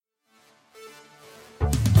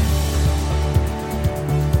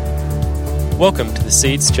Welcome to the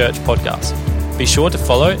Seeds Church podcast. Be sure to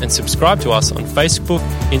follow and subscribe to us on Facebook,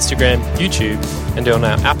 Instagram, YouTube, and on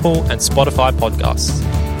our Apple and Spotify podcasts.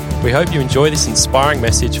 We hope you enjoy this inspiring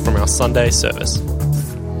message from our Sunday service.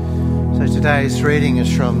 So today's reading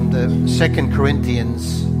is from the 2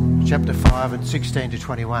 Corinthians chapter 5 and 16 to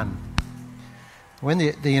 21. When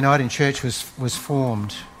the Uniting Church was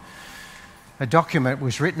formed, a document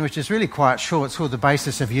was written which is really quite short. It's called the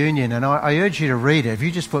Basis of Union, and I urge you to read it. If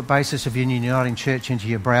you just put Basis of Union Uniting Church into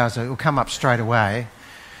your browser, it will come up straight away.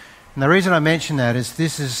 And the reason I mention that is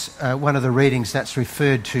this is one of the readings that's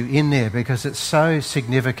referred to in there because it's so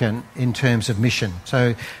significant in terms of mission.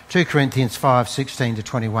 So 2 Corinthians 5, 16 to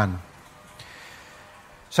 21.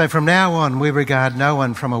 So from now on, we regard no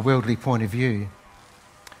one from a worldly point of view.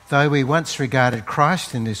 Though we once regarded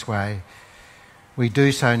Christ in this way, we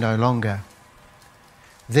do so no longer.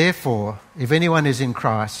 Therefore, if anyone is in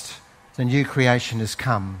Christ, the new creation has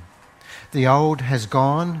come. The old has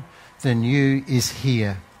gone, the new is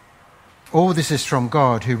here. All this is from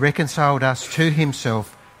God, who reconciled us to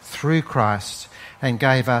himself through Christ and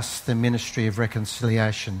gave us the ministry of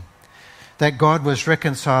reconciliation. That God was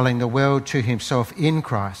reconciling the world to himself in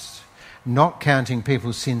Christ, not counting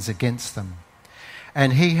people's sins against them.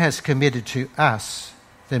 And he has committed to us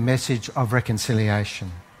the message of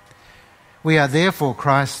reconciliation. We are therefore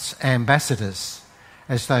Christ's ambassadors,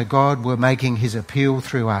 as though God were making his appeal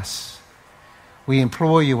through us. We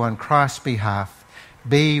implore you on Christ's behalf,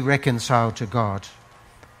 be reconciled to God.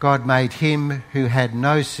 God made him who had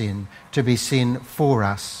no sin to be sin for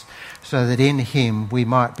us, so that in him we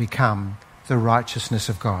might become the righteousness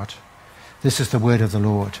of God. This is the word of the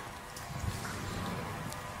Lord.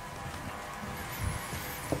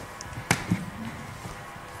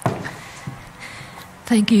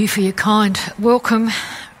 Thank you for your kind welcome,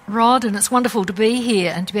 Rod, and it's wonderful to be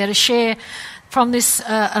here and to be able to share from this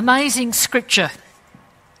amazing scripture.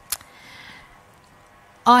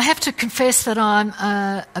 I have to confess that I'm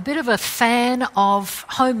a bit of a fan of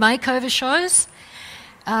home makeover shows,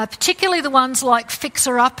 particularly the ones like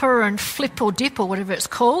Fixer Upper and Flip or Dip or whatever it's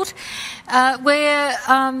called, where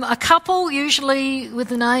a couple, usually with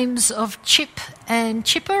the names of Chip and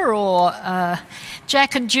Chipper or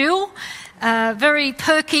Jack and Jill, very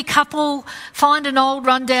perky couple, find an old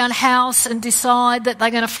rundown house and decide that they're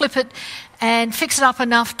going to flip it and fix it up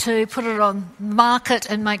enough to put it on the market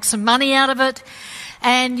and make some money out of it.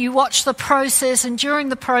 And you watch the process, and during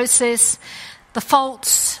the process, the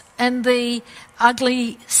faults and the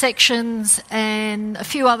ugly sections and a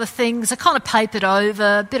few other things are kind of papered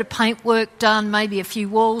over, a bit of paintwork done, maybe a few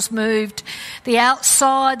walls moved. The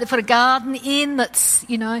outside, they put a garden in that's,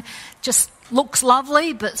 just looks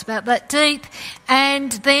lovely, but it's about that deep,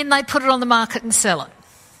 and then they put it on the market and sell it.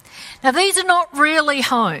 Now, these are not really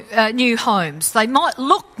new homes. They might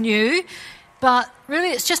look new, but really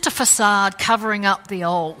it's just a facade covering up the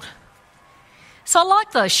old. So I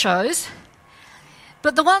like those shows,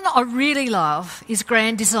 but the one I really love is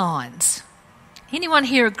Grand Designs. Anyone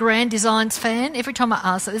here a Grand Designs fan? Every time I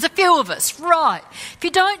ask that, there's a few of us. Right. If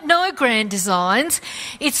you don't know Grand Designs,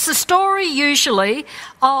 it's the story usually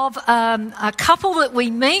of a couple that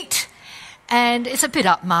we meet, and it's a bit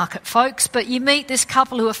upmarket, folks, but you meet this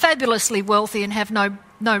couple who are fabulously wealthy and have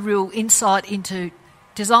no real insight into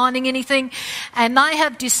designing anything, and they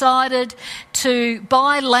have decided to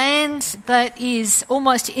buy land that is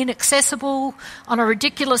almost inaccessible on a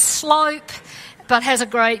ridiculous slope, but has a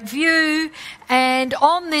great view, and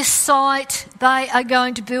on this site they are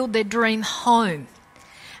going to build their dream home,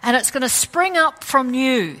 and it's going to spring up from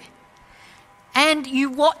new, and you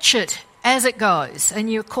watch it as it goes,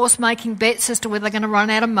 and you're of course making bets as to whether they're going to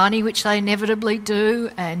run out of money, which they inevitably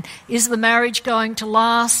do, and is the marriage going to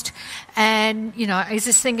last, and is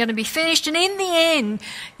this thing going to be finished? And in the end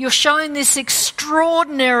you're shown this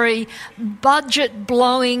extraordinary budget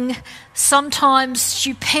blowing, sometimes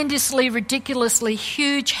stupendously, ridiculously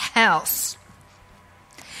huge house.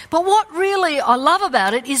 But what really I love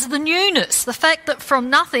about it is the newness, the fact that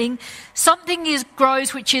from nothing something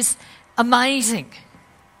grows which is amazing.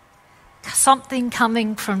 Something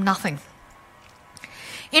coming from nothing.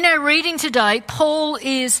 In our reading today, Paul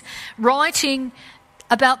is writing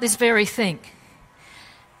about this very thing.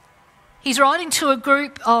 He's writing to a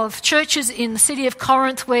group of churches in the city of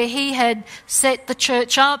Corinth where he had set the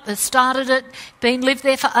church up, had started it, lived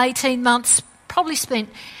there for 18 months, probably spent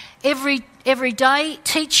every day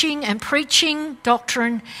teaching and preaching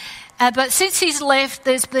doctrine. But since he's left,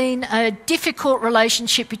 there's been a difficult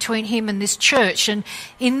relationship between him and this church. And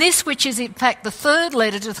in this, which is in fact the third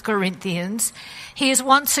letter to the Corinthians, he is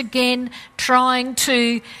once again trying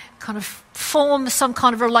to kind of form some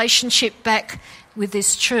kind of relationship back with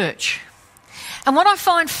this church. And what I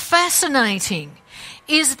find fascinating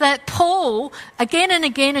is that Paul, again and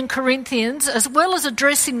again in Corinthians, as well as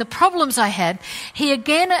addressing the problems they had, he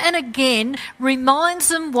again and again reminds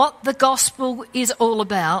them what the gospel is all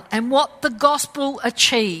about and what the gospel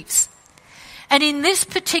achieves. And in this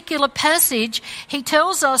particular passage, he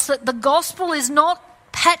tells us that the gospel is not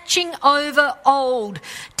patching over old,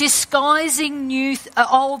 disguising new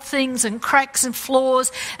old things and cracks and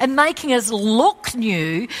flaws and making us look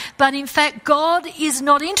new, but in fact God is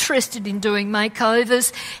not interested in doing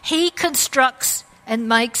makeovers. He constructs and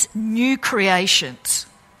makes new creations.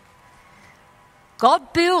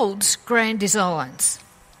 God builds grand designs.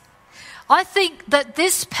 I think that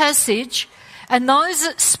this passage and those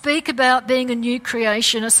that speak about being a new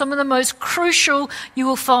creation are some of the most crucial you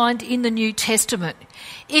will find in the New Testament.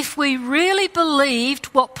 If we really believed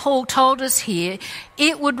what Paul told us here,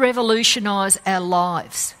 it would revolutionise our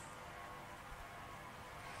lives.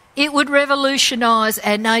 It would revolutionise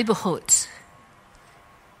our neighbourhoods.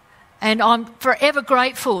 And I'm forever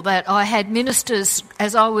grateful that I had ministers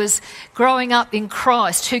as I was growing up in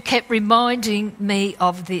Christ who kept reminding me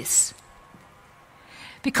of this.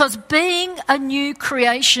 Because being a new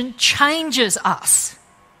creation changes us.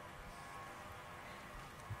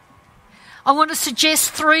 I want to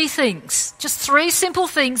suggest 3 things, just 3 simple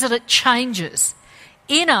things that it changes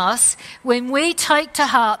in us when we take to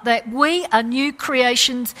heart that we are new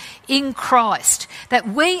creations in Christ, that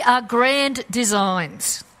we are grand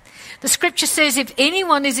designs. The scripture says, if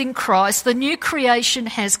anyone is in Christ, the new creation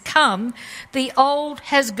has come, the old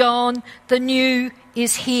has gone, the new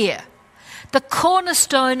is here. The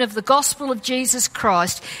cornerstone of the gospel of Jesus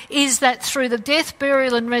Christ is that through the death,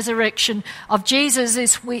 burial and resurrection of Jesus,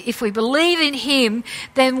 if we believe in him,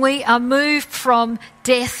 then we are moved from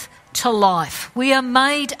death to life. We are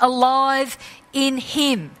made alive in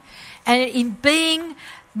him. And in being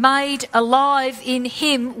made alive in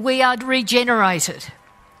him, we are regenerated.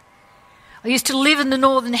 I used to live in the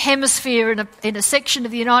Northern Hemisphere in a section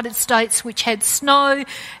of the United States which had snow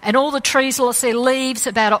and all the trees lost their leaves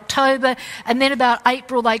about October, and then about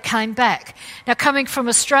April they came back. Now, coming from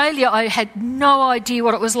Australia, I had no idea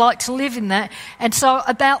what it was like to live in that, and so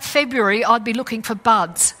about February I'd be looking for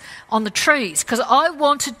buds on the trees because I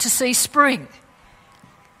wanted to see spring.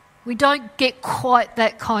 We don't get quite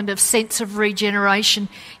that kind of sense of regeneration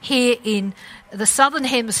here in the Southern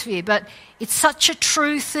Hemisphere, but it's such a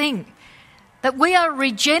true thing. That we are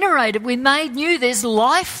regenerated, we're made new, there's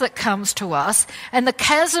life that comes to us, and the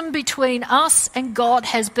chasm between us and God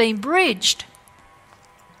has been bridged.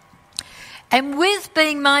 And with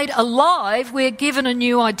being made alive, we're given a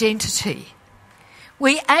new identity.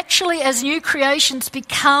 We actually, as new creations,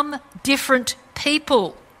 become different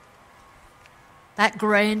people. That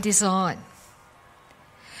grand design.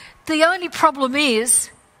 The only problem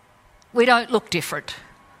is we don't look different.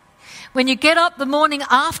 When you get up the morning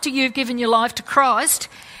after you've given your life to Christ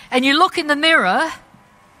and you look in the mirror,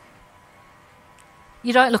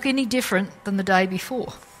 you don't look any different than the day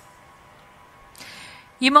before.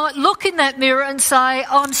 You might look in that mirror and say,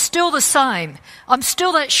 oh, I'm still the same. I'm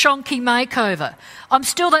still that shonky makeover. I'm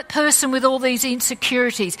still that person with all these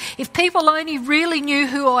insecurities. If people only really knew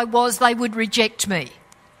who I was, they would reject me.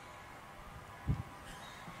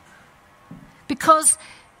 Because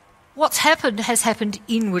what's happened has happened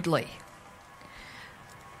inwardly.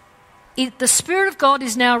 The Spirit of God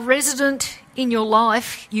is now resident in your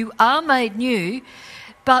life. You are made new.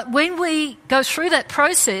 But when we go through that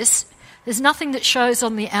process, there's nothing that shows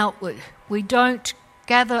on the outward. We don't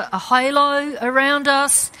gather a halo around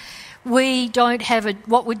us. We don't have a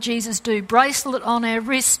what would Jesus do bracelet on our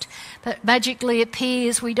wrist that magically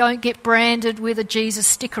appears. We don't get branded with a Jesus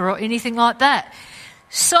sticker or anything like that.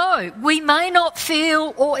 So we may not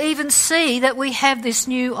feel or even see that we have this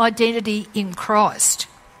new identity in Christ.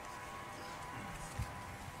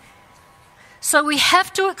 So we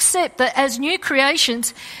have to accept that as new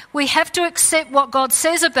creations, we have to accept what God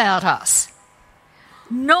says about us,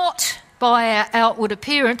 not by our outward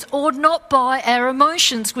appearance or not by our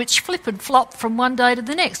emotions, which flip and flop from one day to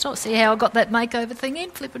the next. Oh, see how I got that makeover thing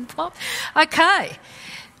in, flip and flop? Okay.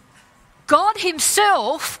 God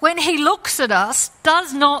himself, when he looks at us,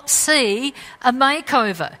 does not see a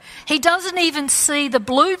makeover. He doesn't even see the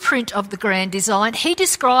blueprint of the grand design. He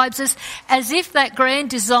describes us as if that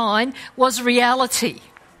grand design was reality.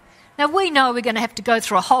 Now, we know we're going to have to go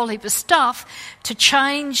through a whole heap of stuff to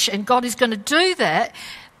change, and God is going to do that,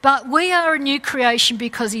 but we are a new creation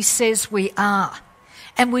because he says we are.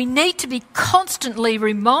 And we need to be constantly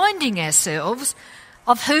reminding ourselves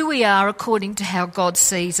of who we are according to how God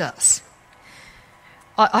sees us.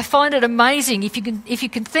 I find it amazing if you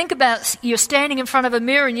can think about you're standing in front of a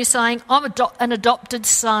mirror and you're saying, I'm an adopted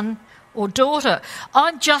son or daughter.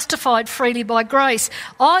 I'm justified freely by grace.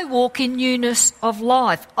 I walk in newness of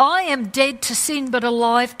life. I am dead to sin but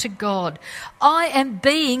alive to God. I am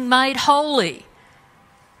being made holy.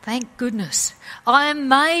 Thank goodness. I am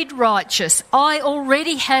made righteous. I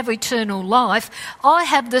already have eternal life. I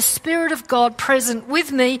have the Spirit of God present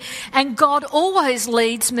with me, and God always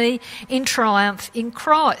leads me in triumph in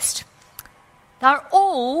Christ. They're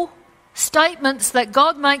all statements that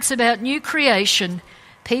God makes about new creation,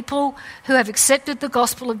 people who have accepted the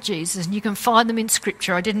gospel of Jesus, and you can find them in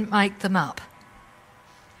Scripture. I didn't make them up.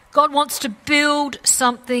 God wants to build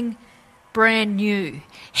something brand new.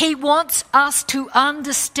 He wants us to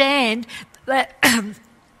understand that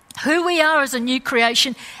who we are as a new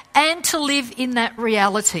creation and to live in that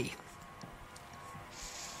reality.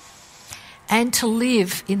 And to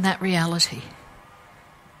live in that reality.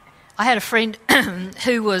 I had a friend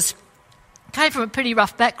who came from a pretty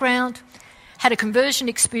rough background, had a conversion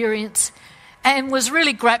experience, and was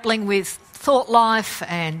really grappling with thought life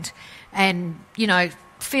and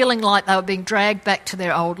feeling like they were being dragged back to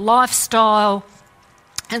their old lifestyle.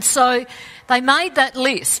 And so they made that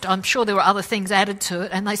list. I'm sure there were other things added to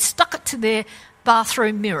it, and they stuck it to their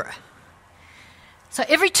bathroom mirror. So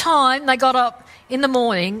every time they got up in the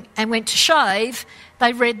morning and went to shave,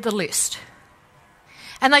 they read the list.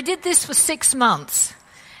 And they did this for 6 months,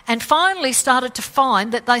 and finally started to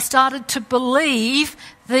find that they started to believe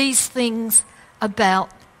these things about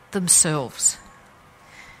themselves.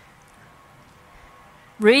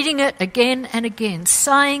 Reading it again and again,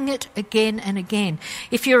 saying it again and again.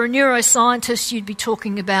 If you're a neuroscientist, you'd be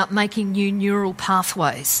talking about making new neural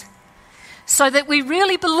pathways. So that we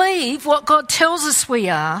really believe what God tells us we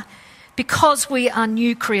are, because we are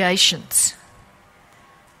new creations.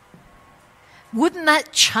 Wouldn't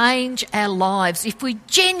that change our lives if we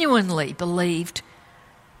genuinely believed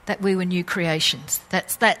that we were new creations?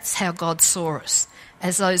 That's how God saw us,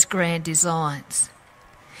 as those grand designs.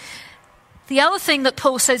 The other thing that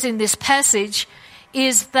Paul says in this passage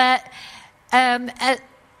is that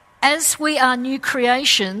as we are new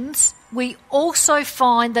creations, we also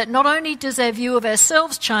find that not only does our view of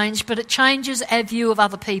ourselves change, but it changes our view of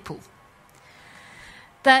other people.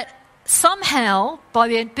 That somehow,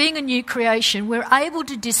 by being a new creation, we're able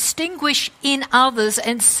to distinguish in others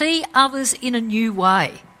and see others in a new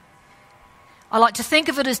way. I like to think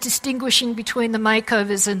of it as distinguishing between the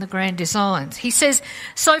makeovers and the grand designs. He says,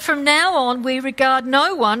 so from now on we regard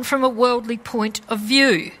no one from a worldly point of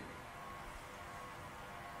view.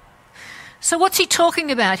 So what's he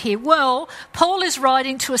talking about here? Well, Paul is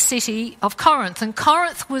writing to a city of Corinth, and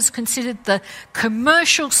Corinth was considered the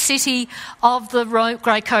commercial city of the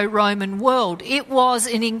Greco-Roman world. It was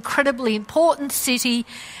an incredibly important city,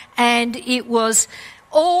 and it was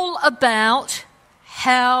all about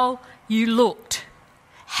how you looked,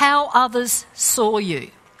 how others saw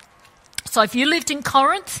you. So if you lived in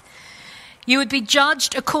Corinth, you would be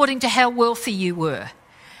judged according to how wealthy you were.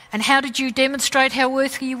 And how did you demonstrate how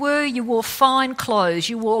wealthy you were? You wore fine clothes,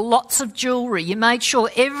 you wore lots of jewellery, you made sure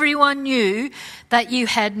everyone knew that you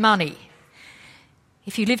had money.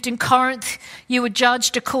 If you lived in Corinth, you were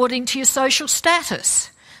judged according to your social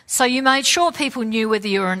status. So you made sure people knew whether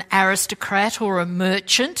you were an aristocrat or a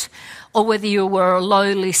merchant, or whether you were a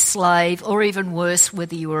lowly slave, or even worse,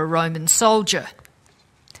 whether you were a Roman soldier.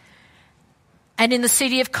 And in the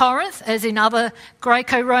city of Corinth, as in other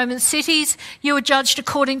Greco-Roman cities, you were judged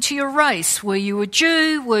according to your race. Were you a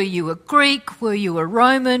Jew? Were you a Greek? Were you a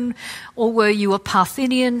Roman? Or were you a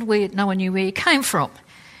Parthian? No one knew where you came from.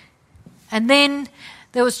 And then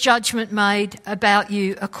there was judgment made about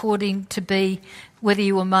you according to be whether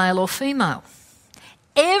you were male or female.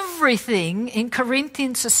 Everything in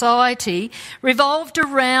Corinthian society revolved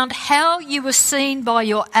around how you were seen by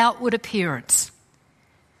your outward appearance.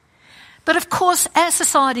 But of course, our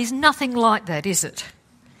society is nothing like that, is it?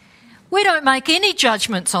 We don't make any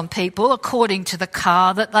judgments on people according to the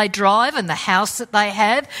car that they drive and the house that they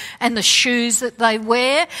have and the shoes that they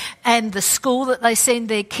wear and the school that they send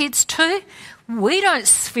their kids to. We don't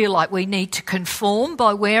feel like we need to conform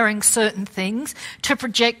by wearing certain things to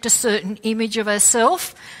project a certain image of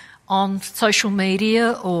ourselves on social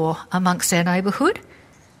media or amongst our neighbourhood.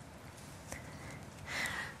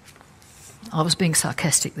 I was being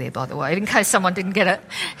sarcastic there, by the way, in case someone didn't get it.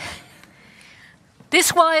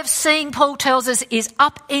 This way of seeing, Paul tells us, is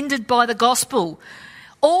upended by the gospel.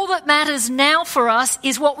 All that matters now for us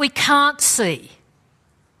is what we can't see.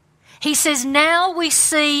 He says now we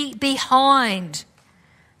see behind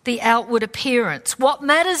the outward appearance. What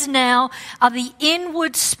matters now are the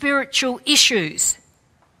inward spiritual issues.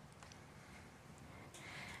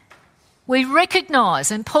 We recognise,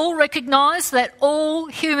 and Paul recognised, that all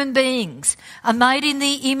human beings are made in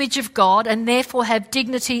the image of God and therefore have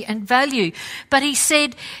dignity and value. But he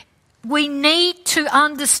said we need to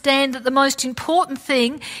understand that the most important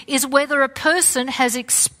thing is whether a person has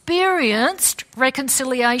experienced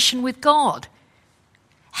reconciliation with God.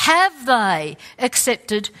 Have they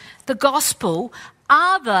accepted the gospel?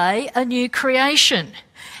 Are they a new creation?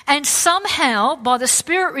 And somehow, by the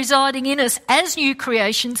Spirit residing in us as new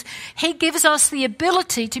creations, he gives us the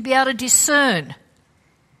ability to be able to discern.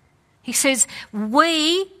 He says,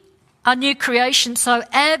 we are new creations, so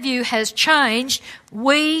our view has changed.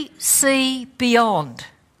 We see beyond.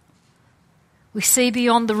 We see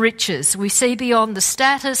beyond the riches. We see beyond the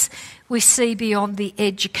status. We see beyond the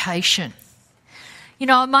education. You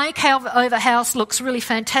know, a makeover house looks really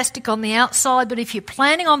fantastic on the outside, but if you're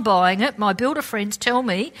planning on buying it, my builder friends tell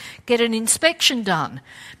me, get an inspection done,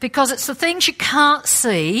 because it's the things you can't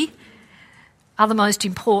see are the most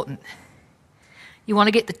important. You want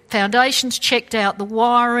to get the foundations checked out, the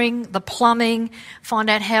wiring, the plumbing, find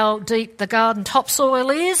out how deep the garden topsoil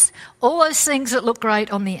is, all those things that look great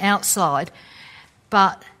on the outside,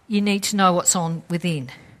 but you need to know what's on within.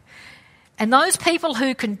 And those people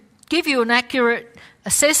who can give you an accurate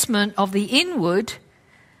assessment of the inward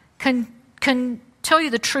can tell you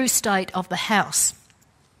the true state of the house.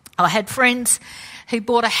 I had friends who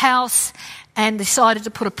bought a house and decided to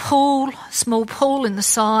put a small pool in the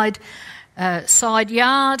side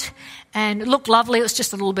yard, and it looked lovely. It was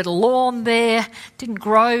just a little bit of lawn there, didn't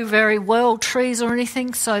grow very well, trees or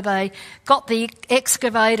anything, so they got the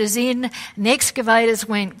excavators in, and the excavators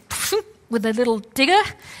went with a little digger,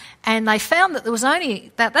 and they found that there was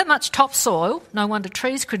only that much topsoil, no wonder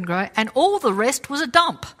trees couldn't grow, and all the rest was a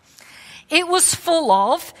dump. It was full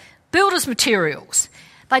of builders' materials.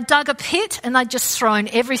 They dug a pit and they'd just thrown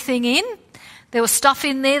everything in. There was stuff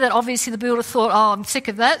in there that obviously the builder thought, oh, I'm sick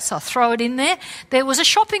of that, so I'll throw it in there. There was a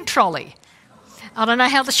shopping trolley. I don't know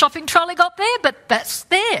how the shopping trolley got there, but that's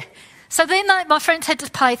there. So then my friends had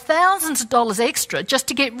to pay thousands of dollars extra just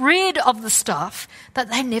to get rid of the stuff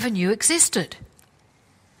that they never knew existed.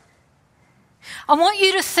 I want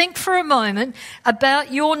you to think for a moment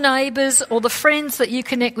about your neighbours or the friends that you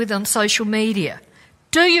connect with on social media.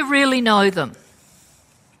 Do you really know them?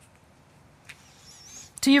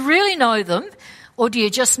 Do you really know them, or do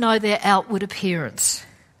you just know their outward appearance?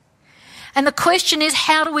 And the question is,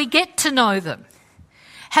 how do we get to know them?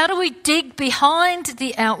 How do we dig behind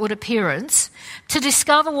the outward appearance to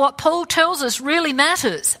discover what Paul tells us really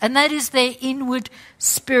matters, and that is their inward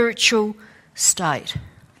spiritual state?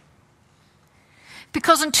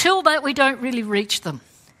 Because until that, we don't really reach them.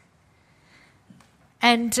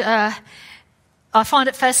 And I find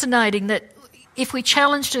it fascinating that if we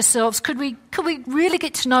challenged ourselves, could we really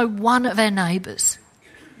get to know one of our neighbours?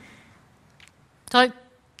 Don't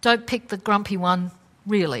pick the grumpy one,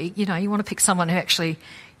 really. You know, you want to pick someone who actually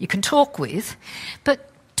you can talk with. But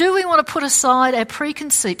do we want to put aside our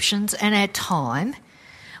preconceptions and our time?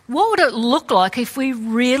 What would it look like if we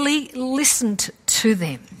really listened to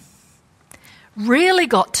them? Really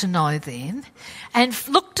got to know them and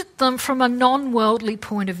looked at them from a non-worldly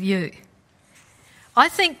point of view? I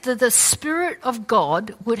think that the Spirit of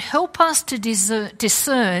God would help us to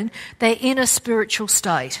discern their inner spiritual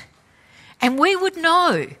state. And we would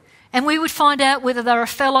know, and we would find out whether they're a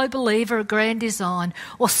fellow believer, a grand design,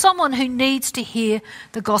 or someone who needs to hear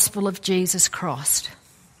the gospel of Jesus Christ.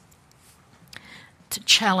 It's a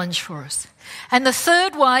challenge for us. And the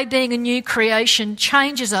third way being a new creation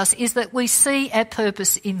changes us is that we see our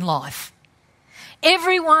purpose in life.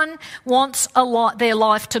 Everyone wants their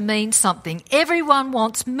life to mean something. Everyone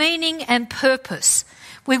wants meaning and purpose.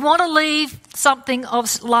 We want to leave something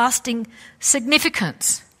of lasting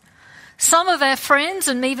significance. Some of our friends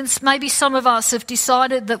and even maybe some of us have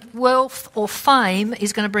decided that wealth or fame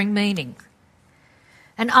is going to bring meaning.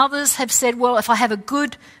 And others have said, well, if I have a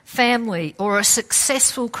good family or a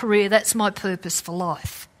successful career, that's my purpose for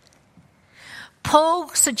life. Paul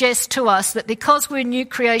suggests to us that because we're a new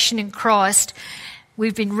creation in Christ,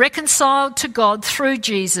 we've been reconciled to God through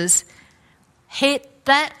Jesus,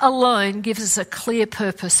 that alone gives us a clear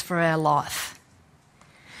purpose for our life.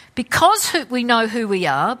 Because we know who we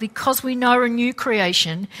are, because we know we're a new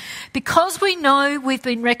creation, because we know we've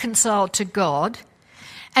been reconciled to God,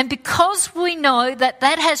 and because we know that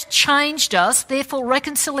that has changed us, therefore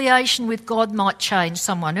reconciliation with God might change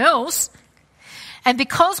someone else, and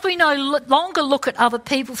because we no longer look at other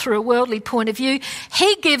people through a worldly point of view,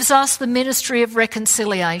 he gives us the ministry of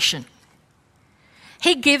reconciliation.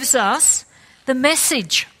 He gives us the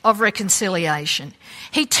message of reconciliation.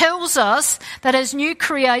 He tells us that as new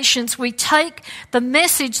creations, we take the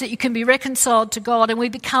message that you can be reconciled to God and we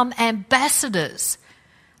become ambassadors,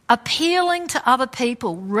 appealing to other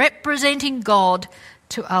people, representing God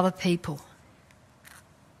to other people.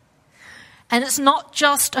 And it's not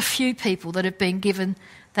just a few people that have been given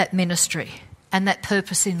that ministry and that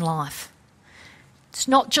purpose in life. It's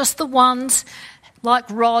not just the ones like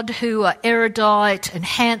Rod who are erudite and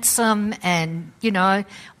handsome and,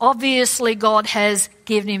 obviously God has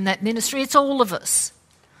given him that ministry. It's all of us.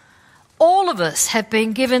 All of us have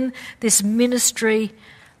been given this ministry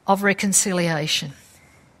of reconciliation.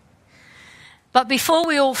 But before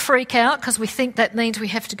we all freak out, because we think that means we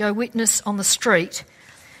have to go witness on the street,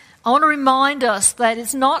 I want to remind us that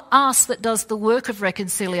it's not us that does the work of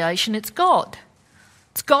reconciliation, it's God.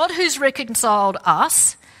 It's God who's reconciled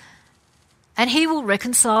us, and he will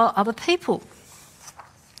reconcile other people.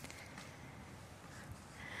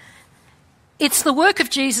 It's the work of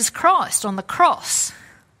Jesus Christ on the cross,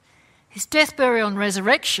 his death, burial and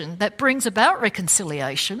resurrection, that brings about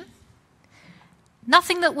reconciliation.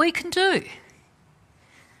 Nothing that we can do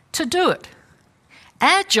to do it.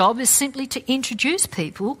 Our job is simply to introduce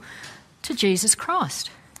people to Jesus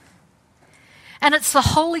Christ. And it's the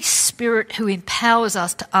Holy Spirit who empowers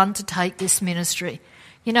us to undertake this ministry.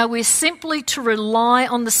 We're simply to rely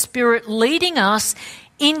on the Spirit leading us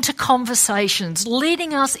into conversations,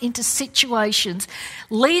 leading us into situations,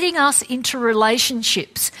 leading us into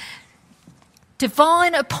relationships,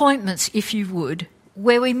 divine appointments, if you would,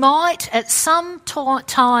 where we might at some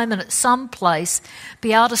time and at some place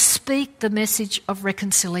be able to speak the message of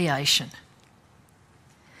reconciliation.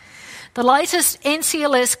 The latest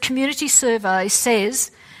NCLS community survey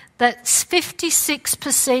says that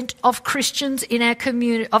 56% of Christians in our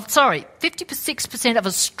community, 56% of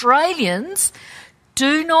Australians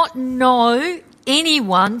do not know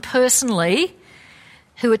anyone personally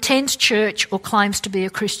who attends church or claims to be a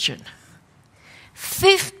Christian.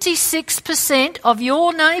 56% of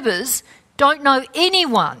your neighbours don't know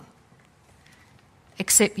anyone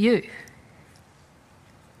except you.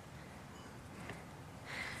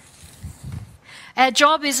 Our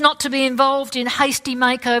job is not to be involved in hasty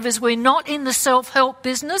makeovers. We're not in the self-help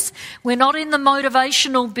business. We're not in the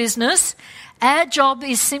motivational business. Our job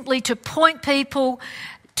is simply to point people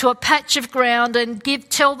to a patch of ground and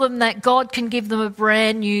tell them that God can give them a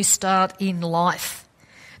brand new start in life,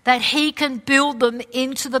 that he can build them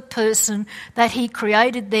into the person that he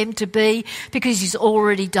created them to be because he's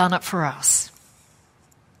already done it for us.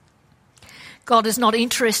 God is not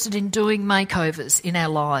interested in doing makeovers in our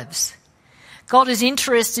lives. God is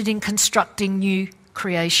interested in constructing new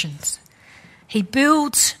creations. He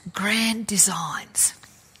builds grand designs.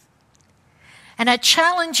 And our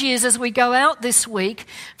challenge is, as we go out this week,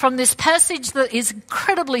 from this passage that is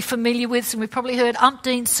incredibly familiar with, and we've probably heard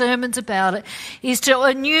umpteen sermons about it, is to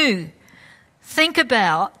anew think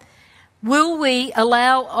about, will we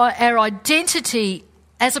allow our identity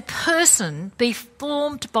as a person be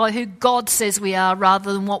formed by who God says we are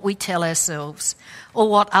rather than what we tell ourselves or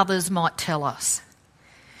what others might tell us?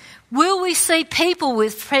 Will we see people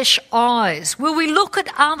with fresh eyes? Will we look at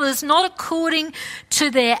others not according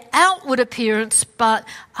to their outward appearance, but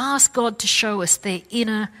ask God to show us their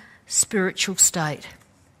inner spiritual state?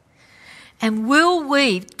 And will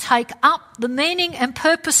we take up the meaning and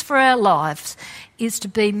purpose for our lives is to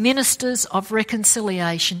be ministers of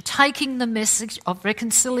reconciliation, taking the message of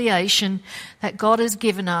reconciliation that God has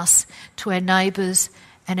given us to our neighbours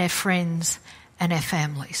and our friends and our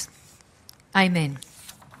families. Amen.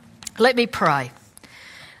 Let me pray.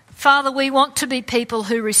 Father, we want to be people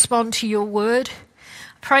who respond to your word.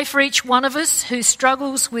 Pray for each one of us who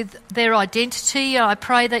struggles with their identity. I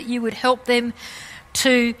pray that you would help them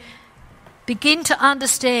to begin to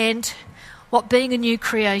understand what being a new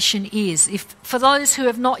creation is. If for those who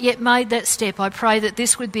have not yet made that step, I pray that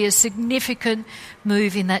this would be a significant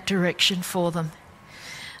move in that direction for them.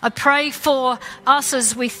 I pray for us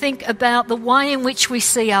as we think about the way in which we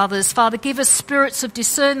see others. Father, give us spirits of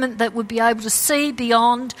discernment that would be able to see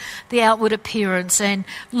beyond the outward appearance and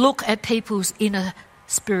look at people's inner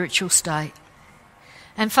spiritual state.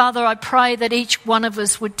 And Father, I pray that each one of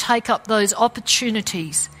us would take up those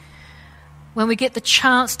opportunities when we get the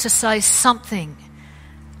chance to say something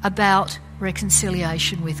about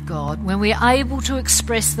reconciliation with God, when we're able to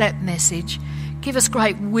express that message. Give us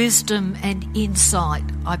great wisdom and insight,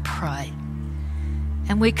 I pray.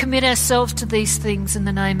 And we commit ourselves to these things in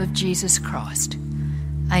the name of Jesus Christ.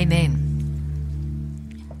 Amen.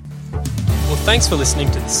 Well, thanks for listening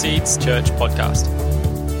to the Seeds Church podcast.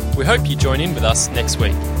 We hope you join in with us next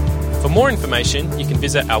week. For more information, you can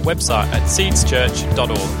visit our website at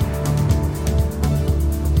seedschurch.org.